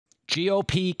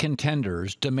GOP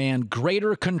contenders demand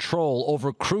greater control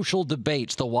over crucial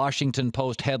debates, the Washington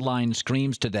Post headline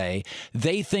screams today.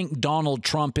 They think Donald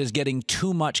Trump is getting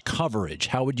too much coverage.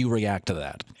 How would you react to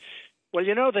that? Well,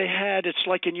 it's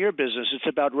like in your business, it's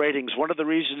about ratings. One of the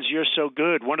reasons you're so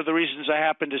good, one of the reasons I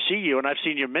happen to see you, and I've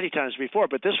seen you many times before,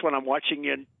 but this one I'm watching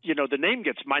you,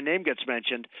 my name gets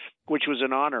mentioned, which was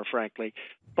an honor, frankly.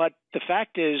 But the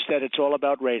fact is that it's all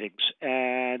about ratings.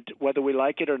 And whether we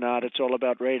like it or not, it's all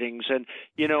about ratings. And,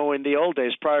 in the old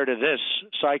days, prior to this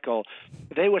cycle,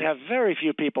 they would have very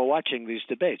few people watching these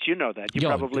debates. You know that. You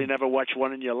probably never watched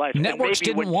one in your life. Networks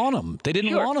didn't want them. They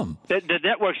didn't want them. The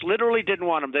networks literally didn't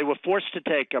want them. They were forced to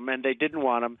take them, and they didn't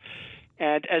want them.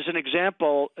 And as an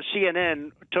example,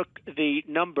 CNN took the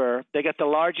number. They got the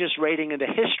largest rating in the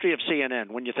history of CNN,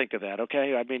 when you think of that,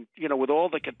 okay? I mean, with all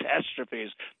the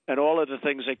catastrophes and all of the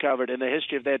things they covered in the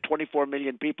history of, they had 24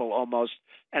 million people almost.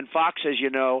 And Fox, as you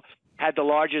know, had the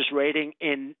largest rating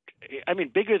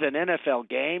bigger than NFL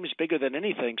games, bigger than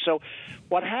anything. So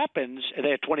what happens,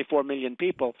 they had 24 million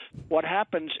people. What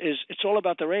happens is it's all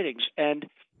about the ratings. And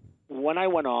when I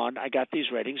went on, I got these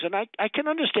ratings, and I can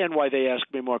understand why they ask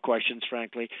me more questions,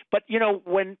 frankly. But,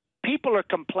 when people are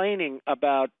complaining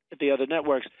about the other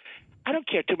networks, I don't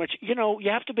care too much.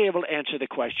 You have to be able to answer the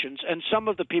questions, and some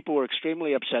of the people were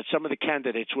extremely upset. Some of the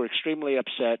candidates were extremely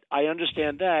upset. I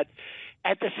understand that.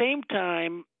 At the same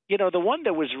time, the one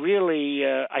that was really,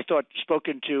 I thought,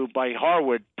 spoken to by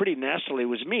Harwood pretty nastily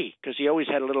was me, because he always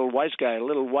had a little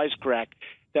wisecrack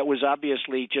that was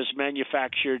obviously just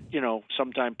manufactured,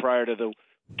 sometime prior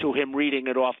to him reading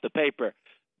it off the paper.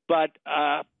 But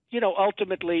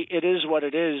ultimately it is what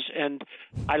it is, and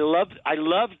I've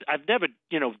never,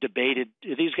 debated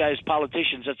these guys,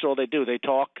 politicians. That's all they do. They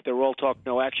talk. They're all talk,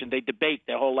 no action. They debate.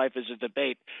 Their whole life is a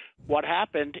debate. What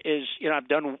happened is, I've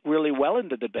done really well in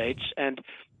the debates, and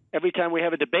every time we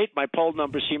have a debate, my poll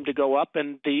numbers seem to go up,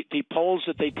 and the polls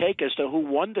that they take as to who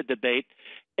won the debate,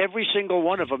 every single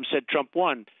one of them said Trump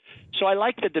won. So I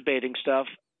like the debating stuff,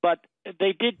 but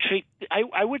they did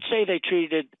I would say they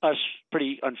treated us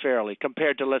pretty unfairly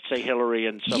compared to, let's say, Hillary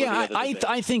and some of the other debates.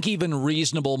 I think even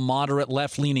reasonable, moderate,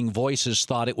 left-leaning voices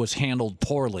thought it was handled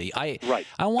poorly. I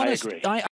agree.